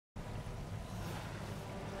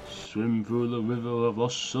swim through the river of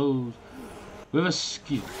lost souls. With a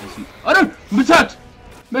ski. Oh no! I'm attacked!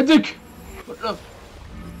 Medic! What the?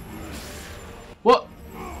 What?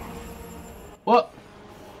 What?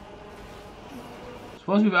 It's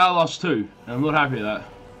supposed to be Outlast 2, and I'm not happy with that.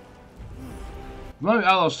 Maybe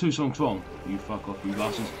Outlast 2 something's wrong. You fuck off, you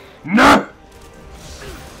bastards. No!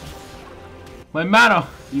 My mana,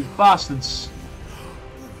 you bastards.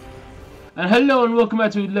 And hello and welcome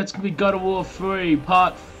back to Let's Complete God of War 3,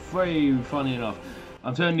 Part 3, funny enough.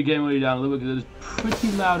 I'm turning the game way down a little bit because it's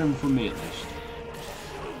pretty loud and for me at least.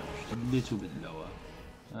 Just a little bit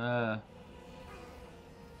lower.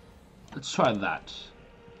 Let's try that.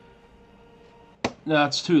 No,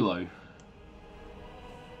 that's too low.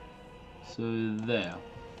 So there.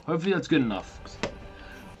 Hopefully that's good enough.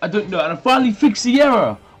 I don't know, and I finally fixed the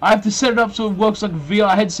error! I have to set it up so it works like a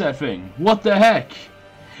VR headset thing. What the heck?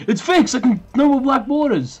 It's fixed! I can no more black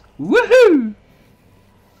borders! Woohoo!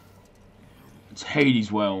 It's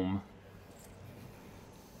Hades' realm.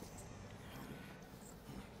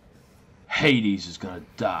 Hades is gonna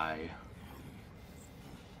die.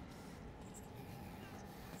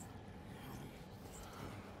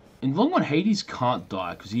 In the long run, Hades can't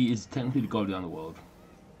die because he is technically the god of the underworld.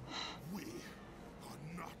 We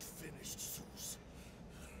are not finished, Zeus.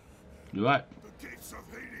 You're right. The gates of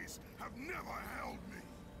Hades have never held me.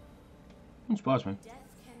 Don't surprise me. Death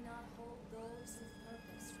cannot hold those with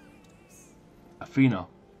purpose, Kratos. Athena.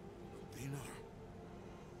 Athena,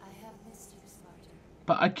 I have missed you, Spartan.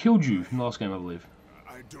 But I killed you in the last game, I believe.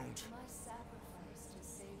 I don't. My sacrifice to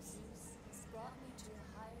save Zeus has brought me to a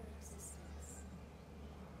higher existence.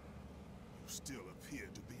 You still appear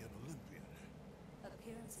to be an Olympian.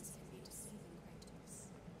 Appearances can be deceiving, Kratos.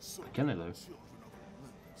 So Can they, though? children of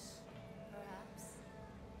Olympus. Perhaps.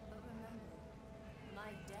 But remember, my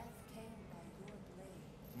death came by your blade.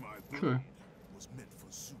 My True. blade was meant for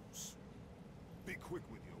Zeus. Be quick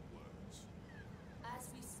with your words. As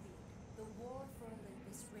we speak, the war for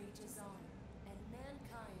Olympus rages on, and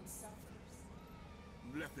mankind suffers.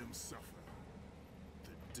 Let them suffer.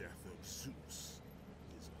 The death of Zeus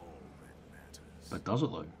is all that matters. But does it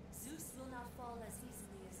though? Zeus will not fall as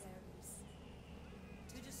easily as Ares.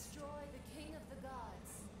 To destroy the king of the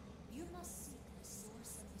gods, you must seek the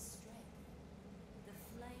source of his strength, the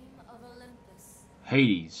flame of Olympus.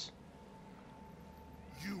 Hades.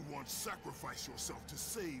 You once sacrificed yourself to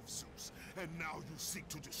save Zeus, and now you seek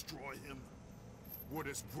to destroy him? What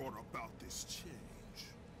has brought about this change?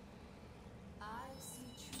 I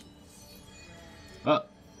see truth.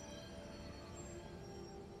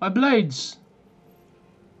 My blades!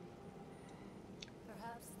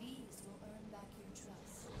 Perhaps these will earn back your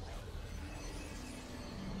trust.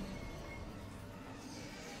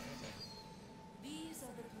 These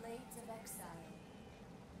are the blades of exile.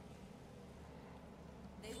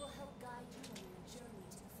 They will help guide you on your journey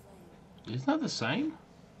to the flame. Isn't that the same?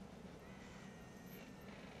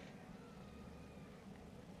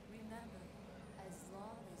 Remember, as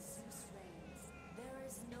long as Zeus reigns, there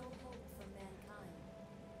is no hope for mankind.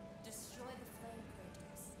 Destroy the flame,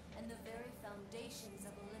 Kratos, and the very foundations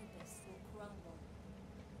of Olympus will crumble.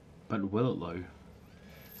 But will it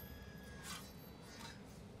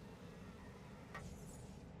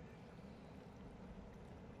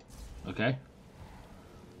though? Okay.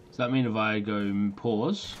 Does that mean if I go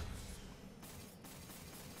pause?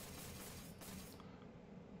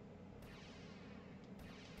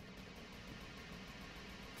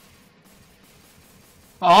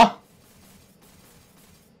 Ah!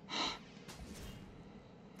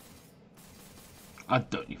 I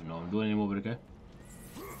don't even know what I'm doing anymore, but okay.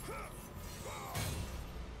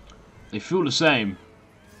 They feel the same.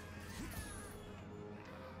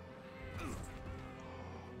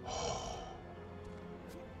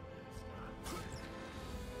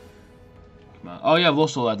 Come on. Oh yeah, I've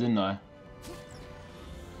lost all that, didn't I?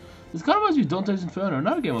 This kind of reminds me of Dante's Inferno.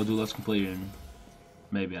 Another game I'll do Let's Complete in.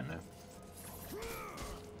 Maybe, I don't know.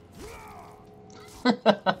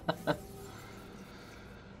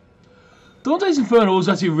 Dante's Inferno was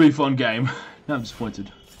actually a really fun game. Now I'm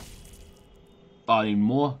disappointed. Oh, I need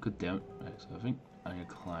more? God damn it. Right, so I think I'm gonna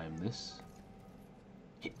climb this.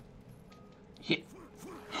 Hit. Hit.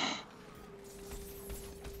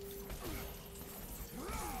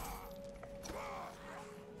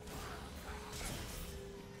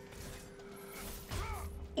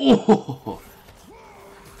 Oh!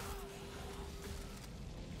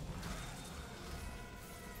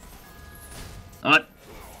 Alright.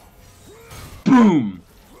 Boom!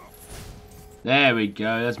 There we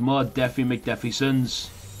go. That's more Deafy McDeffysons.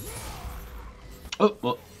 Oh,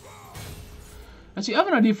 what? Actually, I have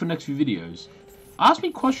an idea for the next few videos. Ask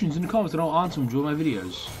me questions in the comments and I'll answer them during my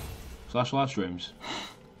videos. slash live streams.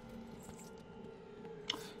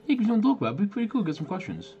 Yeah, if you want to talk about it, it'd be pretty cool. Get some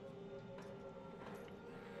questions.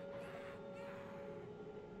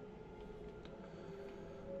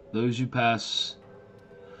 Those who pass.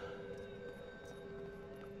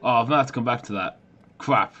 Oh, I'm gonna have to come back to that.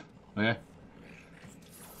 Crap. Okay.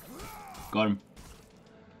 Got him.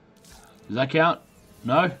 Does that count?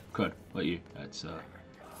 No? Good. What you? That's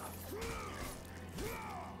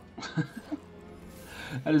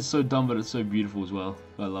That is so dumb, but it's so beautiful as well.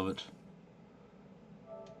 I love it.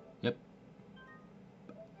 Yep.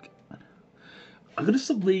 I'm gonna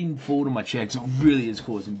stop leaning forward on my chair because it really is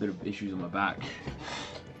causing a bit of issues on my back.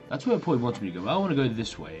 That's where it probably wants me to go. I want to go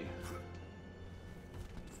this way.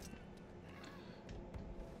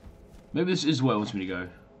 Maybe this is where it wants me to go.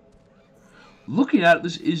 Looking at it,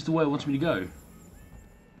 this is the way it wants me to go.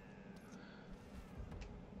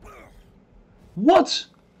 What?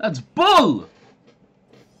 That's bull!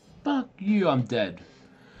 Fuck you, I'm dead.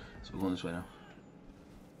 So we're going this way now.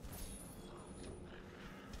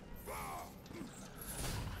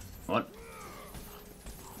 What?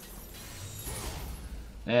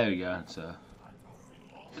 There we go. It's,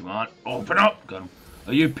 come on, open up! Got him.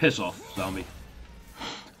 Oh, you piss off, zombie.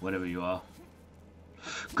 Whatever you are.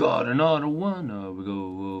 Got another one. Oh, we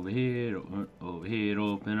go over here,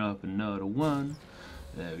 open up another one.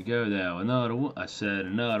 There we go, there, another one. I said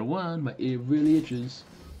another one. My ear really itches.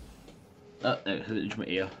 Oh, there, it itches my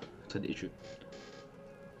ear. I tried to itch it.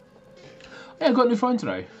 Hey, I got a new phone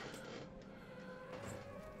today.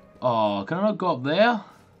 Oh, can I not go up there?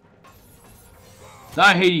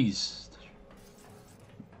 Die, Hades!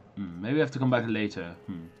 Maybe I have to come back later.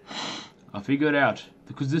 I'll figure it out.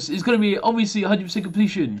 Because this is going to be, obviously, 100%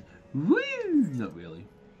 completion. Woo! Not really.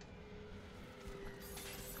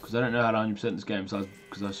 Because I don't know how to 100% this game, so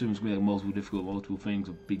because I assume it's going to be like multiple things,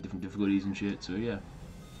 or big different difficulties and shit, so yeah.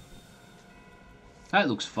 That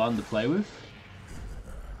looks fun to play with.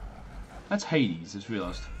 That's Hades, I just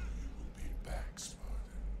realised.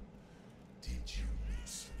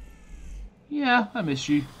 Yeah, I miss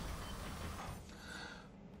you.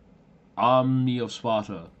 Army of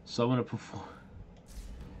Sparta. Someone to perform.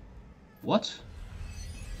 What?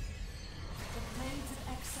 The plagues of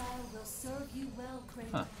exile will serve you well,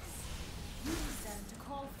 Kratos. Huh. Use them to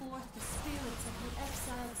call forth the spirits of your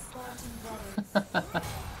exiled Spartan brothers.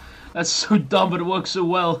 That's so dumb, but it works so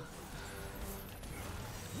well.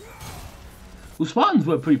 Well, Spartans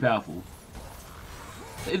were pretty powerful.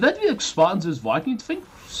 If that'd be like Spartans as Vikings, I think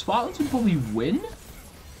Spartans would probably win.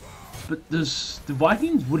 But the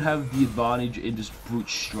Vikings would have the advantage in just brute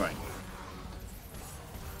strength.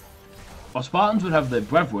 While Spartans would have their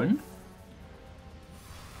brethren.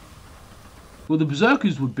 Well, the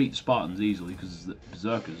Berserkers would beat Spartans easily because the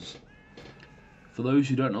Berserkers. For those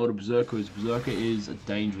who don't know what a Berserker is a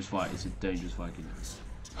dangerous fight. It's a dangerous Viking.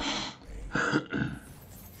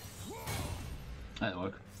 That'll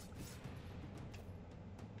work.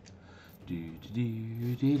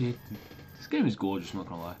 This game is gorgeous, I'm not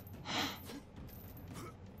gonna lie.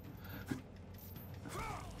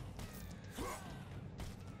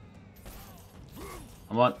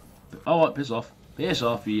 I want piss off. Piss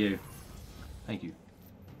off for you. Thank you.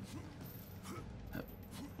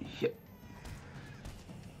 Yep.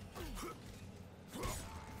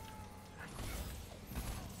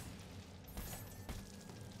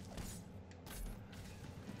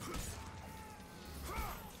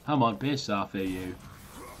 Come on, piss off for you.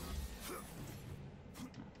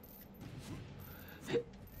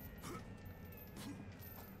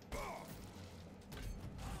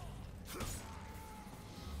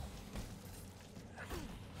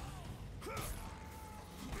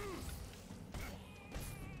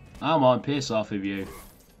 Come on, piss off of you.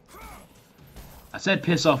 I said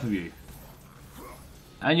piss off of you.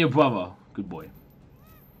 And your brother. Good boy.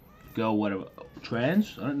 Girl, whatever.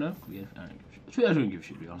 Trans? I don't know. Yeah, I don't give a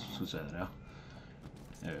shit, to be honest. I'm just gonna say that now.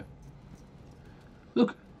 There we go.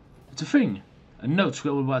 Look! It's a thing! A note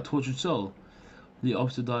scribbled by a tortured soul. The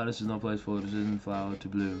opposite darkness is no place for a decision flower to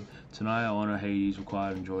bloom. Tonight I honor Hades,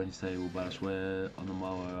 required and join his table, but I swear on the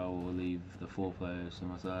morrow I will leave the four players on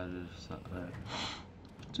my side.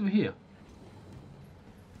 What's over here?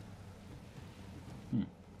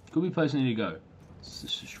 Could be a place I need to go. Let's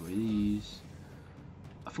just destroy these.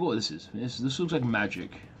 I forgot what this is. This looks like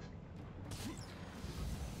magic.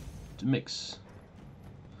 To mix.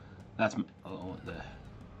 That's. Oh, I want there.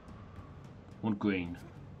 I want green.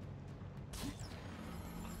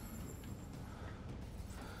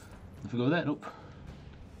 If we go there, nope.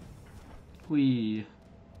 Whee.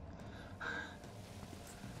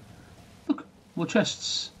 Look, more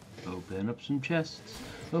chests. Open up some chests.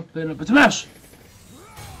 Open up. It's a mouse!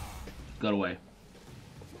 got away.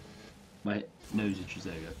 My nose itches.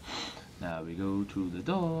 There you go. Now we go to the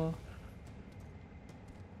door.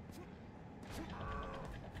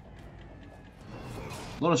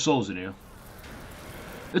 A lot of souls in here.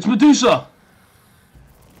 It's Medusa!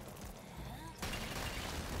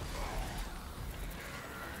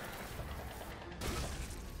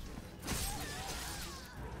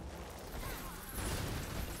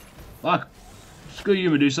 Fuck. Screw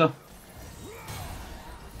you, Medusa.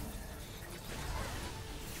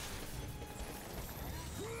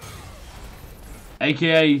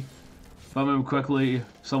 AKA, if I remember correctly,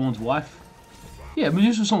 someone's wife. Yeah,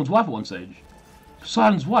 Medusa was someone's wife at one stage.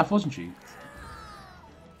 Poseidon's wife, wasn't she?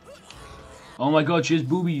 Oh my god, she has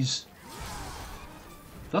boobies.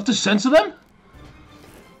 Do I have to censor them?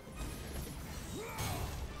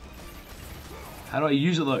 How do I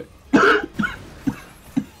use it though?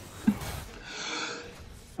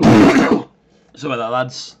 Sorry about that,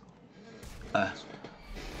 lads.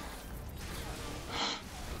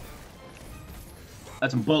 Had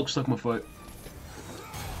some bulk stuck in my throat.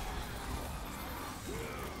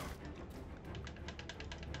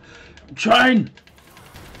 Train!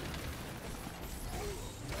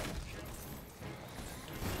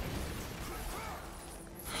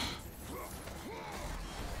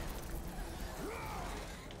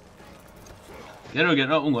 Get her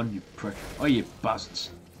again. Oh, hold on, you prick. Oh, you bastards.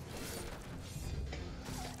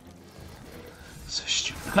 So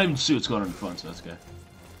stupid. I can't even see what's going on in front, so that's okay.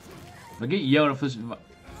 If I get yelled at for this,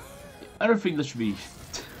 I don't think this should be.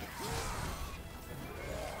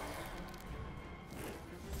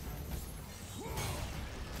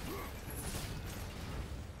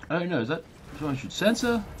 I don't know, is that something I should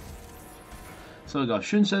censor? So I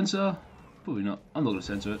shouldn't censor? Probably not. I'm not going to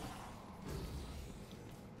censor it.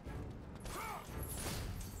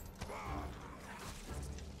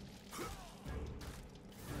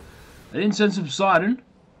 I didn't censor Poseidon.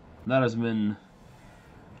 That hasn't been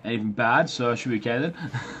anything bad, so I should be okay then.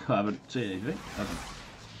 I haven't seen anything.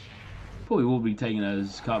 Probably will be taken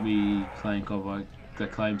as can't be playing copyright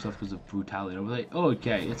that claim stuff because of brutality. I'm like, oh,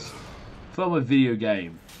 okay, it's from a video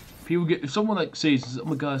game. People get, if someone like says, oh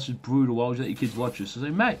my god, this is brutal, why would you let your kids watch this? I say,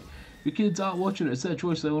 mate, your kids aren't watching it, it's their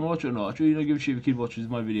choice if they want to watch it or not. I really don't give a shit if your kid watches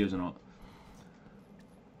my videos or not.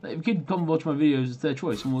 Like, if a kid come and watch my videos, it's their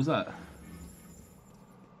choice, and what was that?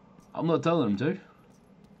 I'm not telling them to. I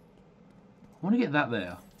want to get that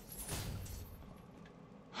there.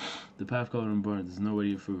 The path covered in burn, there's no way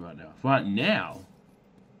to get through right now. Right now?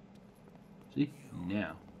 See?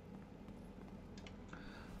 Now.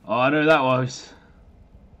 Oh, I know who that was.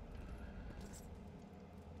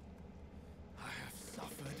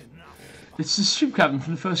 It's the ship captain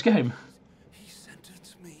from the first game. He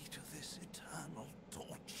sentenced me to this eternal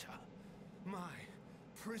torture. My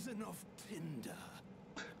prison of tinder.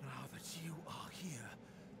 Now that you are here,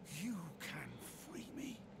 you can free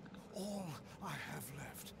me. All I have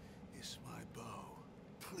left is my bow.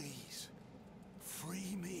 Please,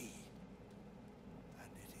 free me. And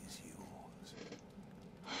it is yours.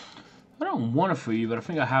 I don't want to free you, but I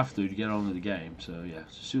think I have to get on with the game. So yeah,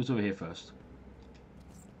 so see what's over here first.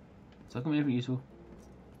 Is that going to be anything useful?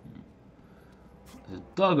 There's a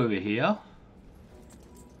dog over here.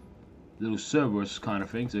 Little Cerberus kind of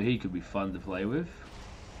thing, so he could be fun to play with.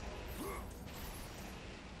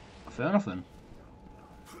 Fair enough then.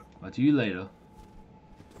 Back to you later.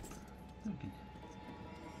 Okay.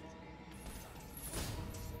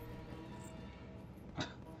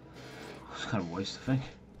 It's kind of a waste, I think.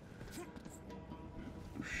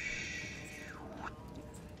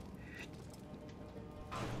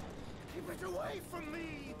 Keep it away from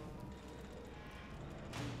me!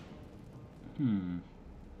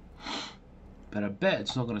 But I bet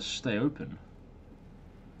it's not going to stay open.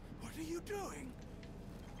 What are you doing?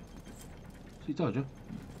 See, told you.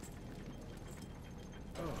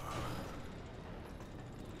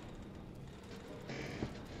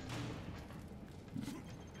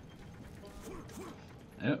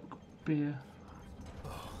 Yep, beer.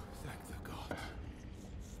 Oh, thank the gods.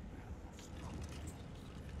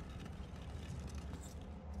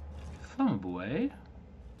 Thumb boy.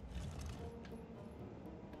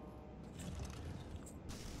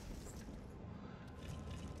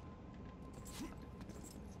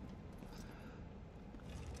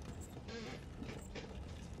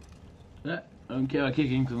 Yeah, I don't care about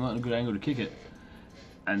kicking because I'm not in a good angle to kick it.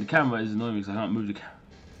 And the camera is annoying because I can't move the camera.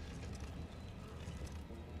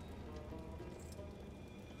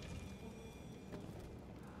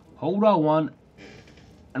 Hold R1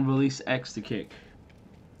 and release X to kick.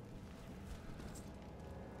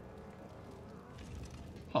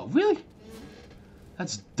 Oh, really?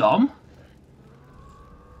 That's dumb.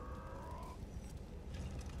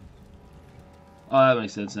 Oh, that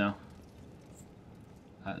makes sense now.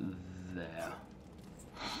 There.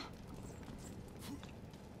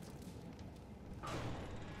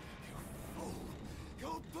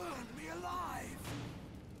 You'll burn me alive.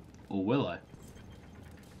 Or will I?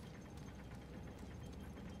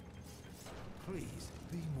 Please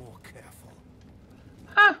be more careful.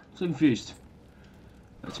 Ah! So confused.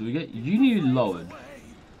 Right, so we get you lowered.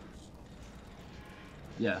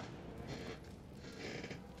 Yeah.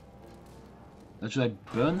 Should I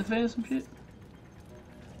burn the fan or some shit?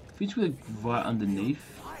 If it's like right underneath.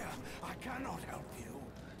 Fire! I cannot help you.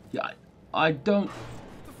 Yeah, I don't.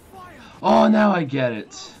 The fire! Oh, now I get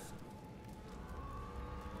it.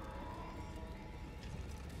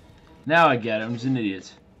 Now I get it. I'm just an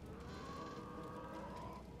idiot.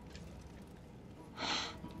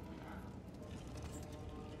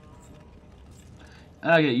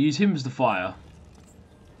 Okay, use him as the fire.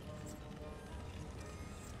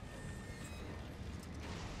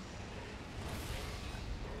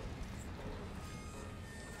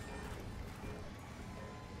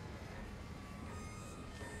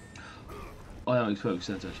 Oh, that makes perfect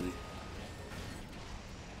sense, actually.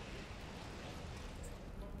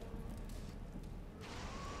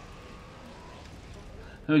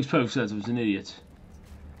 That makes perfect sense. I was an idiot.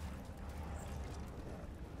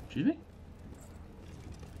 Excuse me?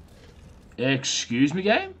 Excuse me,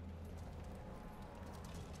 game?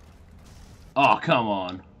 Oh, come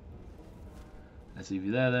on. Let's leave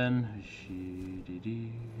you there then.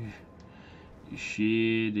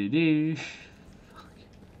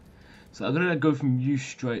 So I'm gonna go from you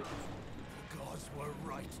straight. The gods were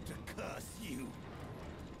right to curse you.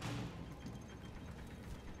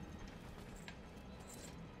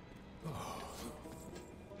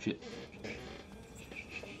 Shit.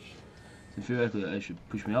 So theoretically, I should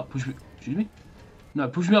push me up. Push me. Excuse me? No,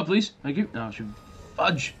 push me up, please. Thank you. No, I should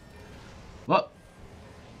fudge. What?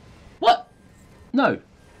 What? No.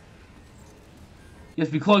 You have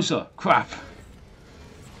to be closer. Crap.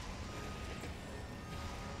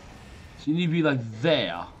 So you need to be like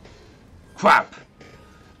there. Crap.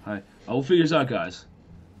 Alright, I will figure this out, guys.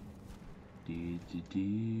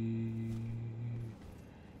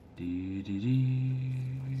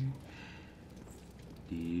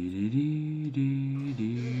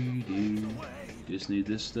 Just need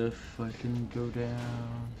this stuff. I can go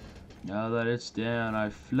down. Now that it's down, I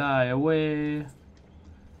fly away.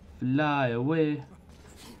 Fly away.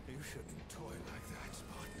 You shouldn't toy like that,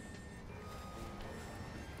 Spot.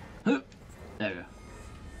 There we go.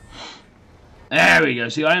 There we go.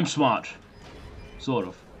 See, I am smart. Sort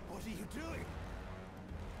of. What are you doing?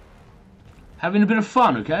 Having a bit of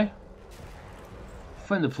fun, okay?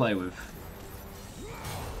 Fun to play with.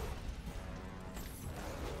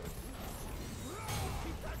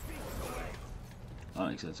 That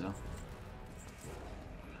makes sense, huh?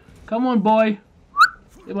 Come on, boy.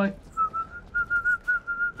 Hey, boy.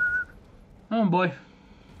 Come on, boy.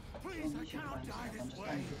 Please, I cannot die this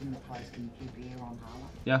way.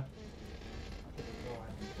 Yeah.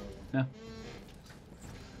 Yeah.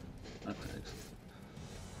 Okay.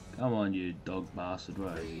 Come on, you dog bastard.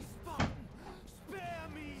 Where is he? Spare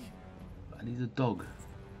me. I need a dog.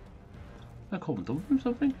 I call him dog or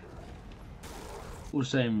something? Or the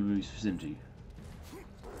same with his vicinity.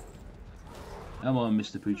 Come on,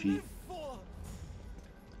 Mr. Poochie.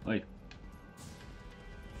 Oi.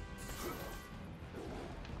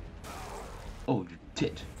 Oh, you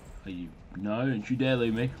tit. Are you? No, don't you dare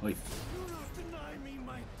leave me. Oi. Do not deny me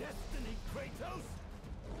my destiny, Kratos.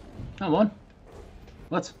 Come on.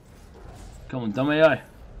 What? Come on, dumb AI.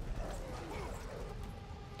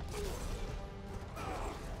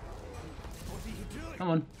 What are you doing? Come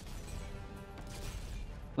on.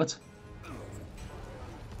 What?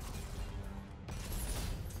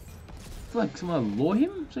 I feel like someone lure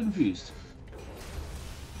him? I'm so confused.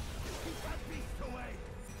 Keep that beast away.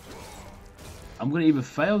 I'm gonna either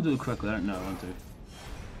fail or do it correctly. I don't know. I want to.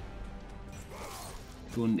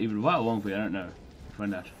 If you want either right or wrong for you, I don't know. We'll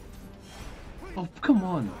find out. Oh, come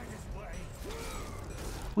on. Die this way.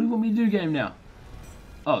 What do you want me to do, game now?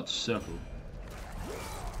 Oh, it's circle.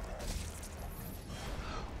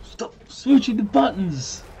 Stop switching the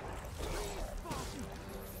buttons.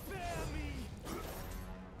 Spare me.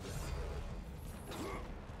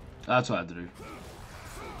 That's what I have to do.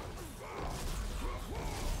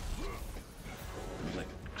 I was like,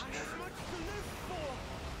 I have much to live for.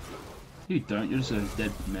 you don't. You're just a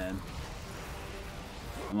dead man.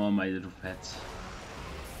 I'm on my little pets.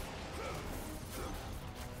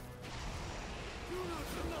 Do not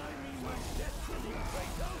deny me my destiny,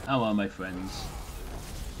 Kratos. I'm on my friends.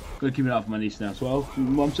 Gotta keep it up for my niece now as well.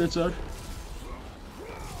 Mom said so.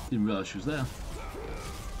 Didn't realise she was there.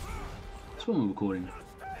 What's wrong with recording?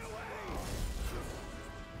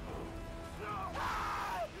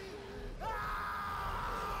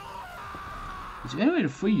 Is there any way to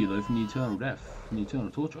free you though from the eternal death, from the eternal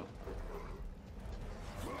torture?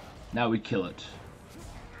 Now we kill it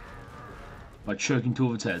by choking two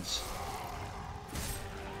of its heads.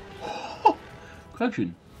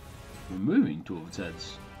 Correction, removing two of its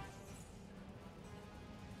heads.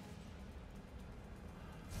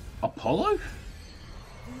 Apollo?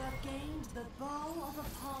 You have gained the bow of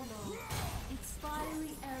Apollo. Its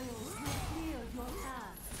fiery arrows will clear your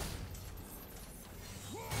path.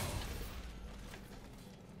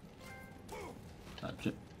 That's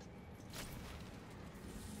it.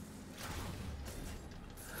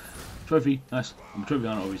 Trophy, nice. I'm a trophy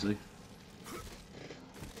on it, obviously.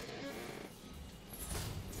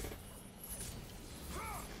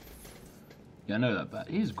 Yeah, I know that, but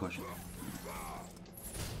here's a question.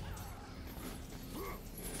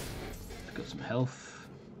 Got some health.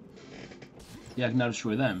 Yeah, I can now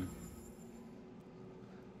destroy them.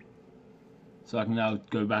 So I can now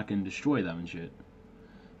go back and destroy them and shit.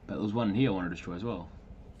 But there was one here I want to destroy as well.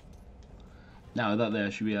 Now that there, I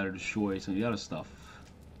should be able to destroy some of the other stuff.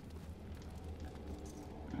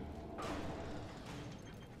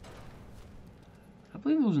 I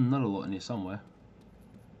believe there was another lot in here somewhere.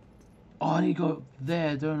 Oh, I need to go up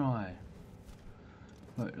there, don't I?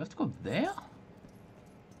 Wait, I have to go up there?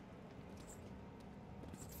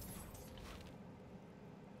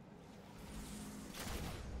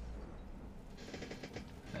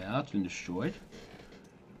 Yeah, that's been destroyed.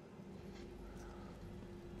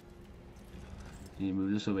 Need to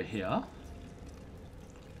move this over here.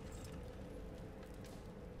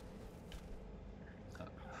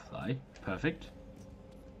 Fly, perfect.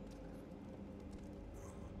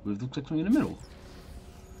 Looks like something in the middle.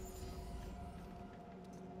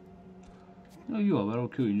 No, you are, but I'll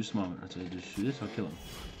kill you in just a moment. I'll tell you, just shoot this, I'll kill him.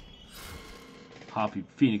 Harpy,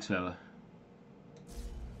 Phoenix feather.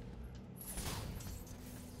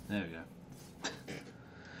 There we go.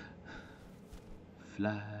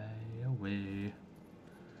 Fly away.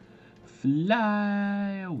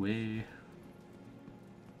 Fly away.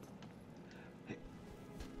 Hey.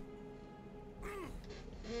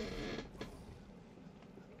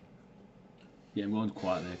 Yeah, I'm going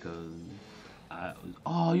quiet there because I was.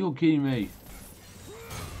 Oh, you're kidding me.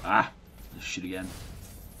 Ah, this shit again.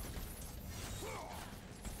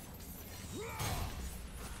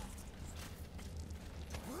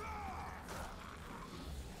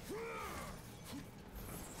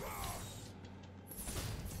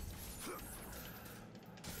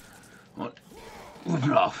 Rip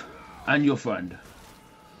it off. And your friend.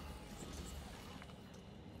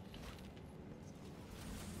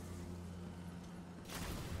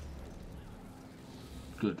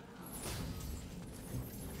 Good.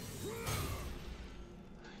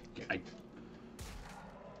 Okay.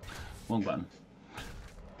 Wrong button.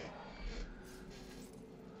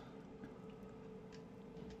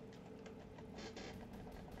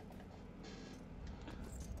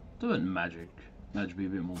 Do it in magic. Magic be a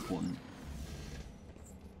bit more important.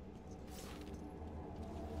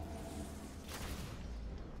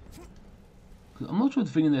 I'm not sure if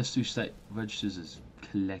the thing in there to state registers is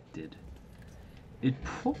collected. It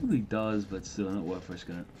probably does, but still not worth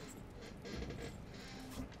risking it.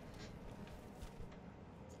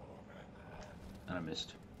 And I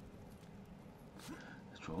missed.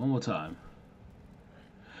 Let's try one more time.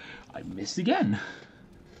 I missed again.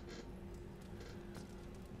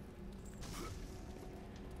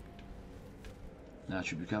 That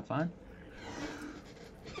should be cut fine.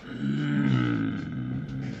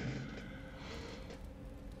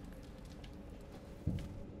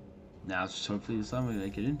 Now, hopefully this time we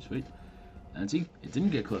make it in. Sweet. And see, it didn't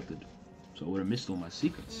get collected. So I would have missed all my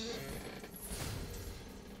secrets.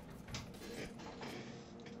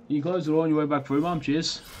 You guys are on your way back through, Mum.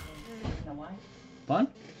 Cheers. No why?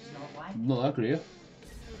 Pardon? No why? Not that clear.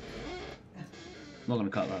 I'm not going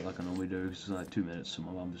to cut that like I normally do because it's like 2 minutes so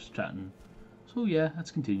my mum just chatting. So yeah,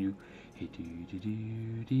 let's continue. Oh,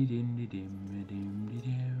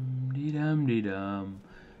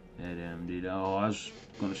 I was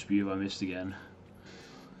gonna spew if I missed again.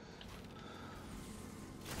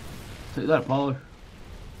 Take that, Apollo.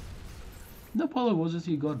 No, Apollo was it?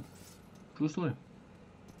 He god. True story. I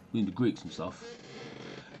mean, the Greeks and stuff.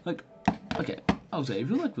 Like, okay, I would say if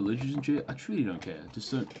you like religious and shit, I truly don't care.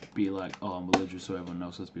 Just don't be like, oh, I'm religious, so everyone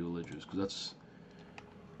else has to be religious, because that's,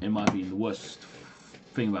 in my opinion, the worst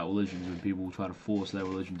thing about religion is when people try to force their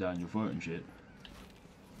religion down your throat and shit.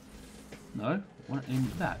 No, I want to aim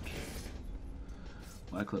at that.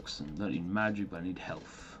 I click some. I don't need magic, but I need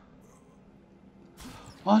health.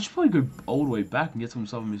 Oh, I should probably go all the way back and get some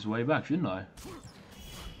stuff on his way back, shouldn't I?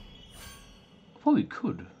 Probably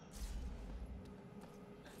could.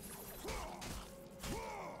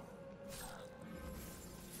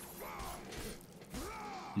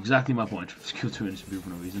 Exactly my point. Just kill 2 innocent people for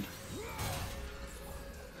no reason.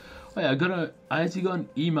 Oh yeah, I actually got an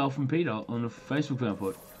email from Peter on the Facebook fan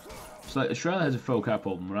put. It's like Australia has a feral cat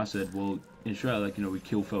problem, and I said, well, in Australia, like, you know, we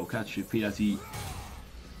kill feral cats. Shit. Peter actually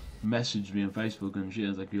messaged me on Facebook and shit. I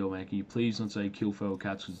was like, yo man, can you please don't say kill feral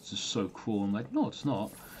cats because it's just so cruel. I'm like, no, it's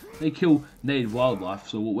not. They kill native wildlife,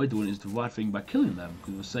 so what we're doing is the right thing by killing them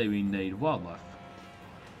because we're saving native wildlife.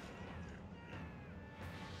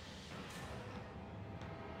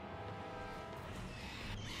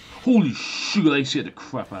 Holy shit, they scared the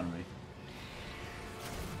crap out of me.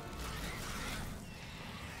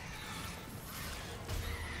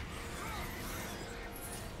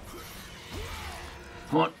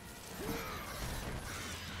 Come on.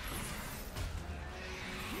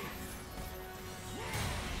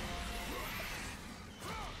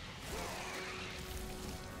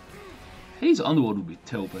 Hades Underworld would be a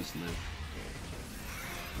terrible place to live.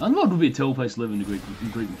 Underworld would be a terrible place to live in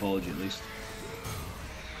Greek mythology, at least.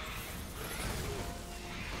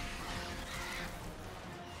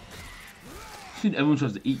 Everyone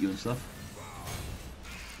tries to eat you and stuff.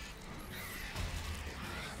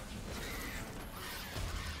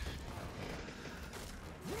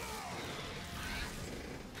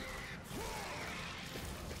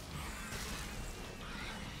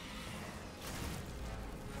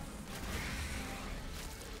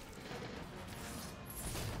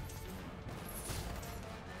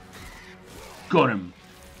 Got him.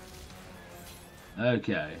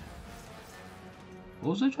 Okay.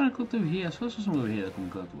 What was I trying to click through here? I suppose there's something over here that can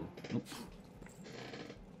be collectible. Nope.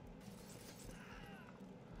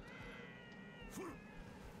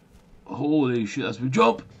 Holy shit, that's a big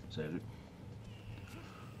jump! Saved it.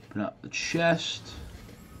 Open up the chest.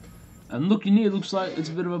 And looking here, looks like it's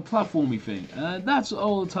a bit of a platformy thing. And that's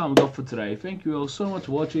all the time we got for today. Thank you all so much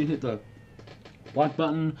for watching. Hit the like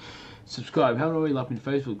button. Subscribe. Haven't already, like me on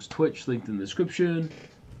Facebook, Twitch, linked in the description.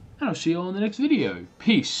 And I'll see you all in the next video.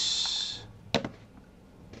 Peace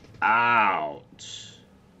out.